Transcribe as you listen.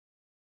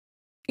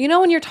You know,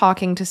 when you're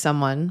talking to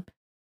someone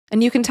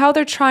and you can tell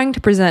they're trying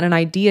to present an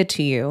idea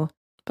to you,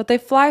 but they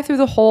fly through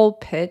the whole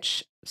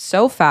pitch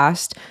so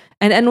fast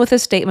and end with a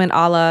statement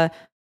a la,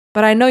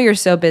 but I know you're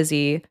so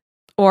busy,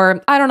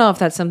 or I don't know if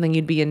that's something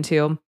you'd be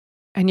into.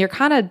 And you're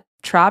kind of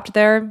trapped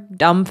there,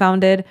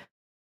 dumbfounded,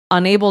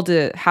 unable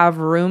to have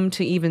room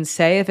to even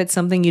say if it's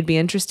something you'd be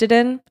interested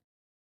in.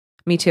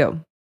 Me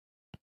too.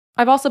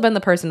 I've also been the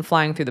person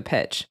flying through the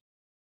pitch.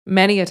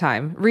 Many a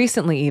time,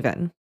 recently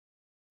even.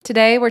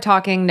 Today, we're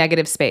talking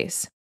negative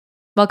space.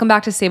 Welcome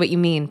back to Say What You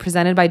Mean,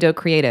 presented by Doe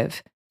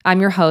Creative.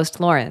 I'm your host,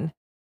 Lauren.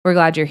 We're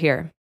glad you're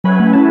here.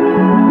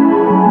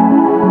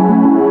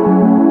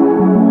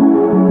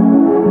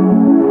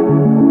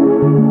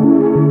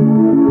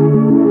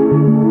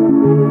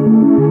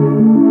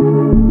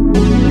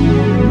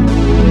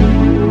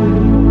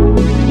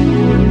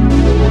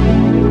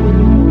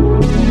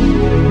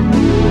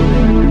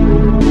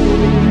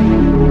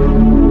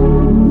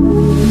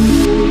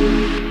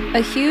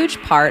 A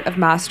huge part of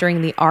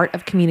mastering the art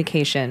of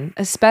communication,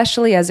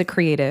 especially as a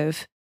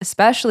creative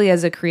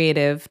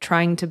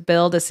trying to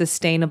build a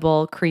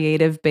sustainable,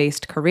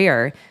 creative-based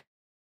career,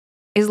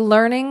 is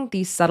learning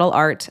the subtle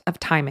art of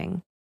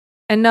timing.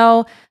 And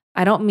no,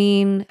 I don't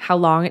mean how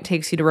long it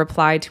takes you to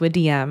reply to a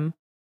DM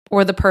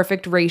or the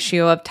perfect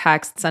ratio of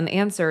texts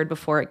unanswered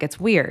before it gets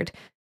weird.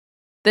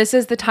 This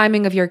is the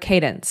timing of your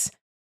cadence,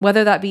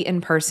 whether that be in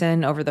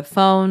person, over the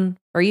phone,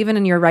 or even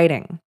in your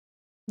writing.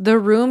 The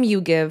room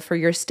you give for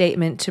your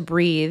statement to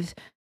breathe,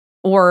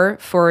 or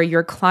for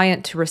your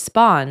client to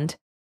respond,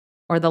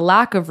 or the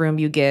lack of room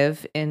you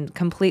give in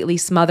completely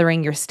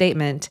smothering your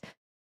statement,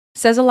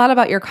 says a lot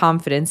about your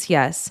confidence,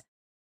 yes,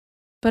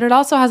 but it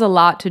also has a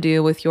lot to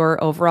do with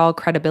your overall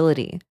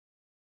credibility.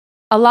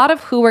 A lot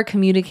of who we're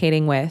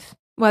communicating with,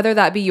 whether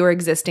that be your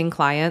existing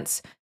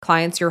clients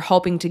you're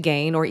hoping to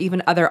gain, or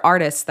even other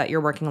artists that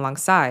you're working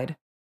alongside,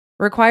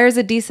 requires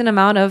a decent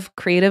amount of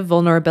creative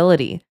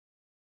vulnerability.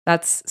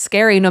 That's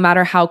scary no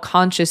matter how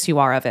conscious you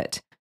are of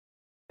it.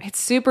 It's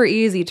super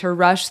easy to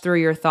rush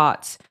through your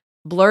thoughts,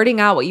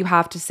 blurting out what you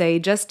have to say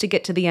just to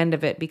get to the end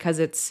of it because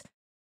it's,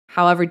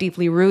 however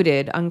deeply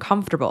rooted,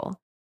 uncomfortable.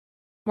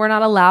 We're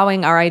not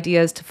allowing our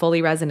ideas to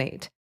fully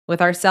resonate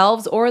with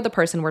ourselves or the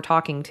person we're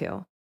talking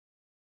to.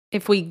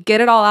 If we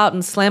get it all out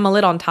and slam a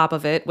lid on top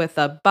of it with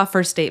a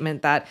buffer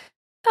statement that,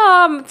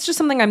 it's just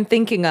something I'm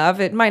thinking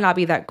of, it might not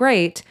be that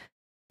great,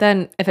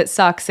 then if it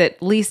sucks,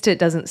 at least it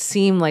doesn't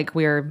seem like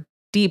we're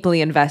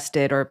deeply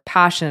invested or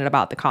passionate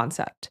about the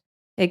concept.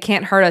 It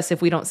can't hurt us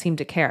if we don't seem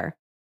to care.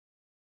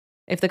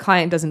 If the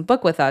client doesn't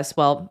book with us,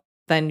 well,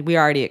 then we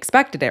already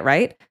expected it,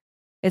 right?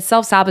 It's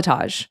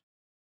self-sabotage.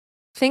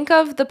 Think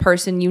of the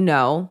person you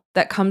know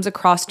that comes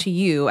across to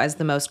you as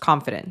the most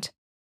confident.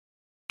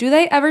 Do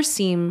they ever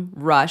seem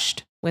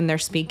rushed when they're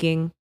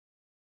speaking?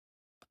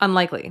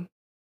 Unlikely.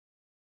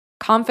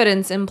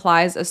 Confidence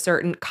implies a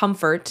certain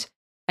comfort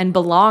and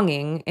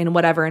belonging in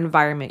whatever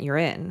environment you're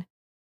in.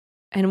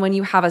 And when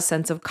you have a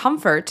sense of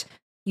comfort,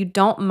 you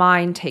don't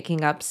mind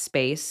taking up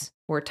space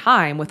or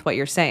time with what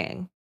you're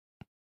saying.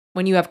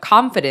 When you have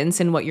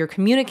confidence in what you're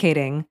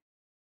communicating,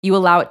 you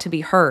allow it to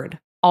be heard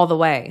all the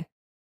way.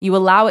 You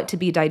allow it to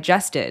be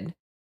digested,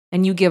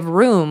 and you give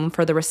room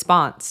for the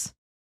response.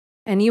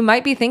 And you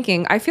might be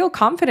thinking, I feel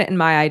confident in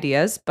my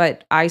ideas,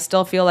 but I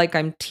still feel like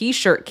I'm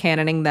t-shirt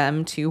cannoning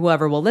them to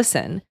whoever will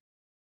listen.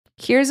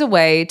 Here's a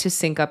way to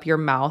sync up your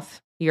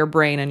mouth, your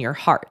brain, and your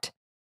heart.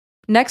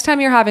 Next time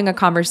you're having a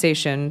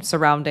conversation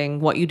surrounding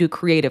what you do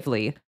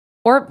creatively,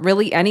 or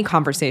really any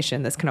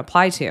conversation this can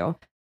apply to,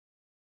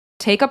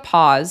 take a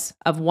pause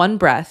of one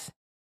breath,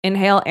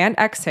 inhale and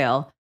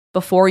exhale,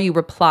 before you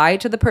reply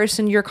to the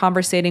person you're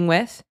conversating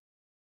with,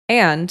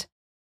 and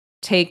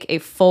take a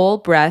full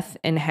breath,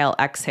 inhale,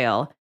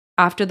 exhale,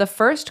 after the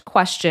first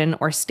question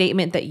or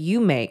statement that you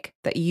make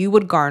that you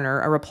would garner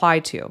a reply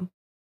to.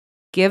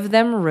 Give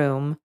them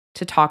room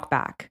to talk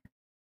back.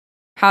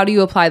 How do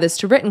you apply this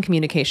to written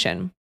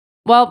communication?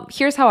 Well,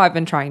 here's how I've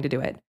been trying to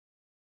do it.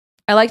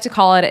 I like to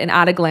call it an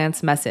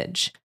at-a-glance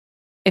message.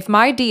 If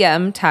my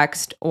DM,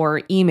 text,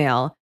 or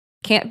email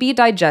can't be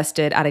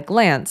digested at a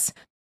glance,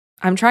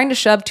 I'm trying to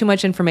shove too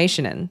much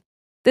information in.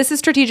 This is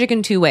strategic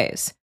in two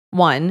ways.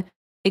 One,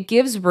 it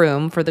gives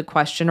room for the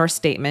question or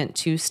statement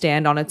to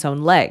stand on its own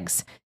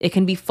legs. It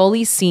can be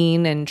fully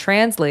seen and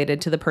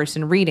translated to the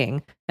person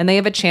reading, and they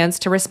have a chance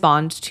to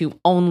respond to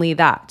only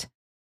that.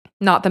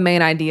 Not the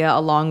main idea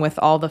along with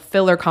all the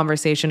filler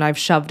conversation I've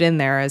shoved in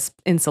there as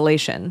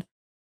insulation.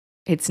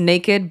 It's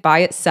naked by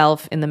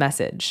itself in the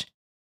message.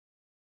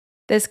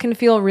 This can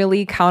feel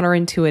really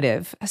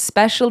counterintuitive,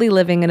 especially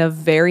living in a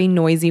very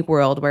noisy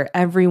world where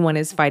everyone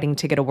is fighting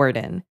to get a word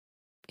in.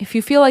 If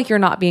you feel like you're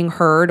not being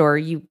heard or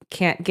you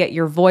can't get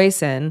your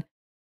voice in,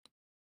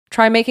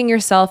 try making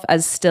yourself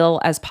as still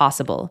as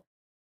possible.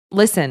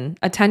 Listen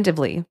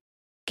attentively.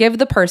 Give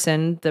the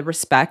person the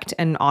respect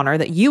and honor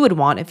that you would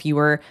want if you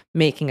were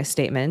making a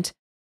statement.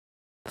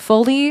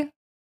 Fully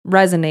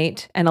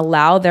resonate and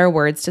allow their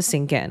words to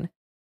sink in.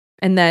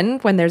 And then,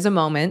 when there's a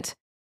moment,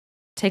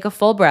 take a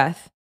full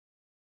breath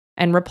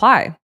and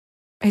reply.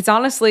 It's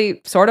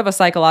honestly sort of a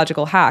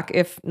psychological hack,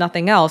 if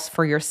nothing else,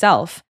 for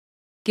yourself,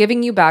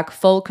 giving you back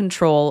full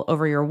control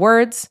over your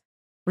words,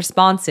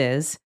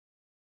 responses,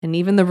 and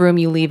even the room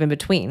you leave in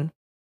between.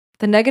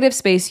 The negative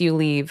space you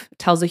leave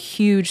tells a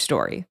huge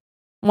story.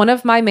 One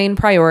of my main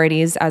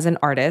priorities as an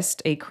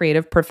artist, a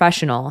creative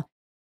professional,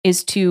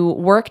 is to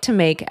work to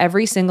make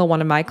every single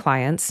one of my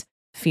clients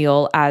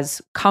feel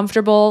as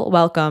comfortable,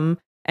 welcome,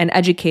 and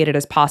educated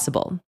as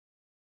possible.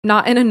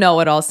 Not in a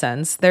know-it-all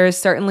sense. There is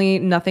certainly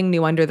nothing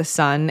new under the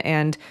sun,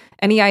 and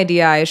any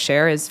idea I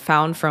share is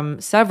found from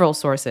several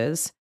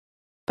sources,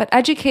 but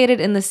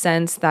educated in the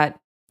sense that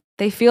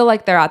they feel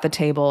like they're at the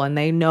table and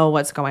they know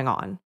what's going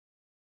on.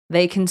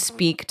 They can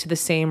speak to the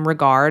same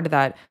regard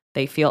that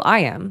they feel I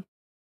am.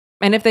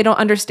 And if they don't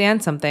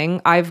understand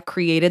something, I've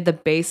created the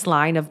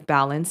baseline of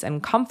balance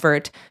and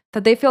comfort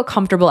that they feel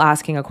comfortable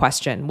asking a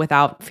question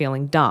without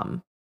feeling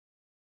dumb.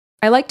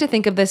 I like to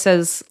think of this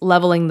as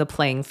leveling the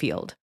playing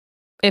field.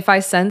 If I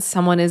sense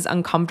someone is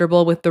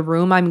uncomfortable with the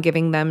room I'm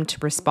giving them to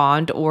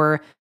respond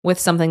or with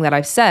something that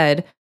I've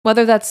said,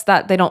 whether that's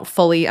that they don't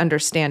fully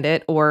understand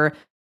it or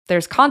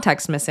there's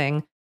context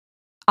missing,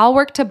 I'll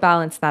work to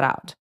balance that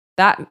out.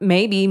 That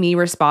may be me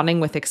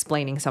responding with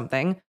explaining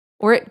something,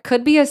 or it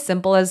could be as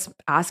simple as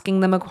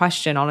asking them a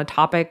question on a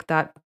topic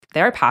that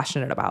they're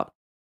passionate about.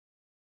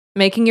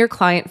 Making your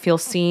client feel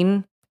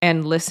seen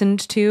and listened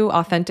to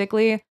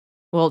authentically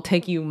will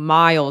take you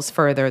miles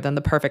further than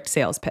the perfect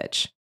sales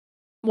pitch.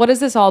 What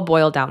does this all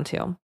boil down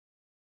to?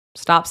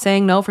 Stop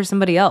saying no for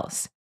somebody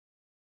else.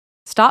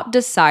 Stop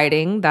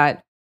deciding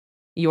that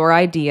your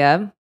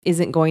idea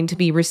isn't going to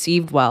be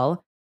received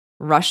well,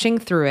 rushing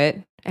through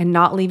it, and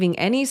not leaving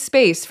any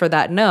space for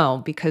that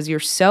no because you're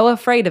so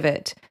afraid of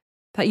it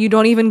that you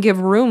don't even give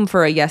room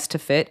for a yes to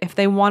fit if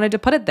they wanted to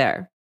put it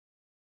there.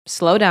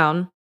 Slow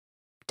down,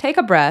 take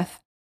a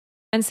breath,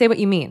 and say what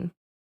you mean.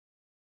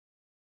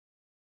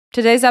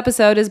 Today's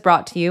episode is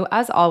brought to you,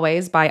 as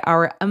always, by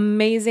our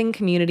amazing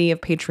community of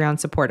Patreon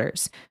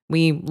supporters.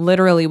 We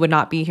literally would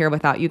not be here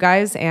without you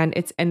guys, and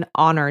it's an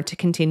honor to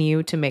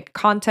continue to make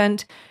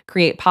content,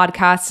 create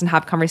podcasts, and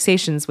have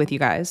conversations with you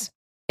guys.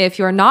 If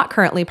you're not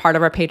currently part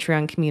of our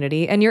Patreon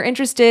community and you're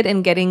interested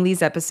in getting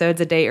these episodes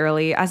a day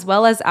early, as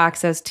well as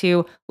access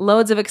to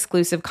loads of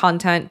exclusive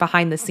content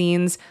behind the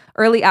scenes,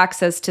 early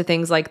access to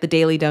things like the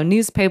Daily Doe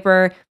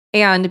newspaper,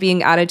 and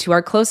being added to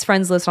our close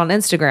friends list on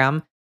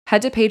Instagram,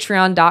 head to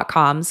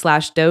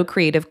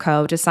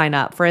patreon.com/DoeCreativeCo to sign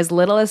up for as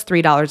little as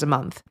 $3 a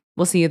month.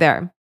 We'll see you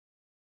there.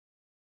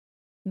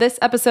 This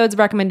episode's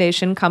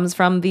recommendation comes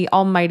from the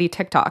almighty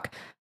TikTok.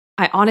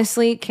 I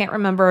honestly can't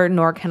remember,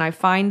 nor can I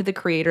find the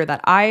creator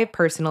that I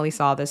personally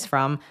saw this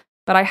from,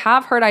 but I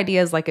have heard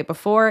ideas like it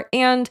before,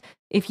 and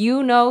if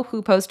you know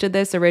who posted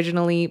this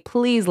originally,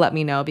 please let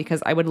me know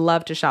because I would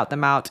love to shout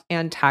them out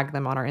and tag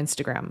them on our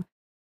Instagram.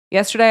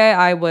 Yesterday,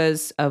 I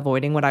was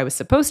avoiding what I was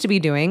supposed to be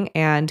doing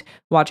and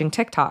watching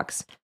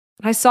TikToks.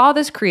 I saw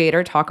this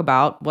creator talk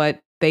about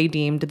what they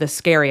deemed the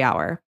scary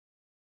hour.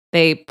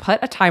 They put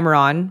a timer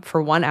on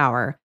for 1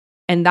 hour,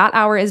 and that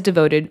hour is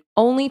devoted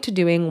only to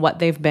doing what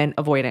they've been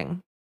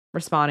avoiding.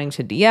 Responding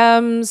to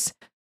DMs,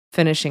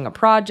 finishing a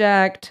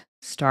project,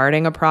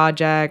 starting a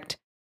project,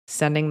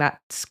 sending that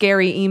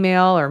scary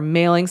email or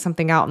mailing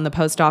something out in the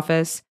post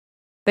office.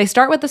 They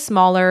start with the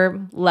smaller,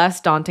 less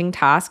daunting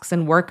tasks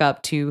and work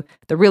up to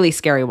the really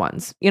scary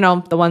ones. You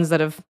know, the ones that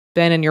have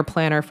been in your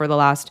planner for the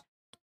last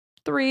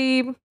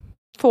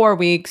 3-4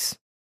 weeks.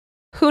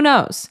 Who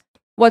knows?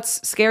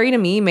 What's scary to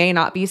me may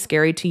not be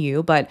scary to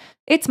you, but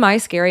it's my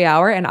scary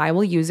hour and I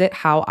will use it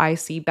how I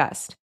see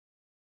best.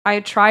 I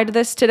tried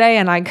this today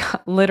and I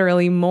got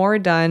literally more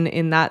done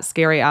in that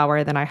scary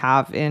hour than I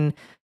have in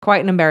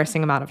quite an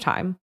embarrassing amount of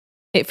time.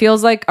 It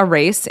feels like a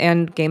race,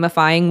 and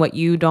gamifying what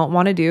you don't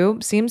want to do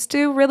seems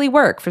to really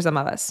work for some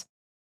of us.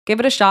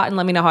 Give it a shot and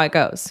let me know how it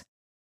goes.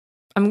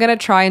 I'm going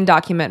to try and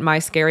document my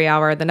scary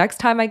hour the next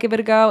time I give it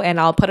a go, and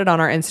I'll put it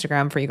on our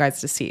Instagram for you guys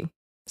to see.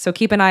 So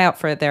keep an eye out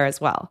for it there as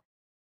well.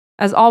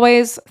 As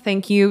always,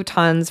 thank you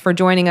tons for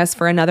joining us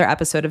for another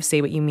episode of Say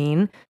What You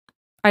Mean.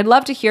 I'd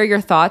love to hear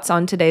your thoughts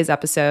on today's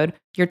episode,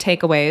 your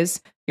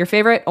takeaways, your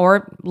favorite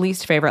or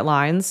least favorite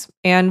lines,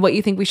 and what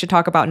you think we should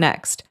talk about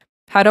next.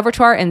 Head over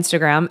to our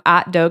Instagram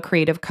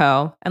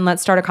 @DoeCreativeCo and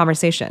let's start a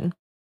conversation.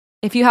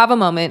 If you have a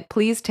moment,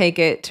 please take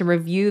it to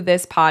review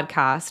this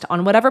podcast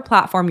on whatever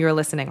platform you're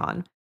listening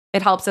on.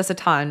 It helps us a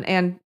ton,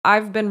 and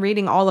I've been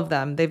reading all of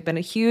them. They've been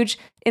a huge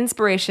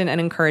inspiration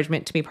and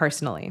encouragement to me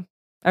personally.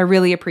 I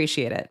really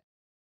appreciate it.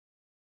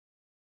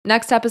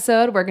 Next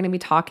episode, we're going to be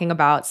talking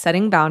about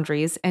setting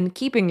boundaries and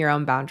keeping your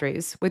own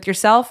boundaries with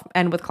yourself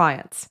and with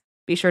clients.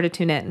 Be sure to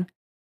tune in.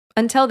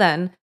 Until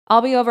then,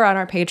 I'll be over on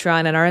our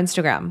Patreon and our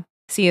Instagram.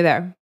 See you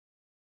there.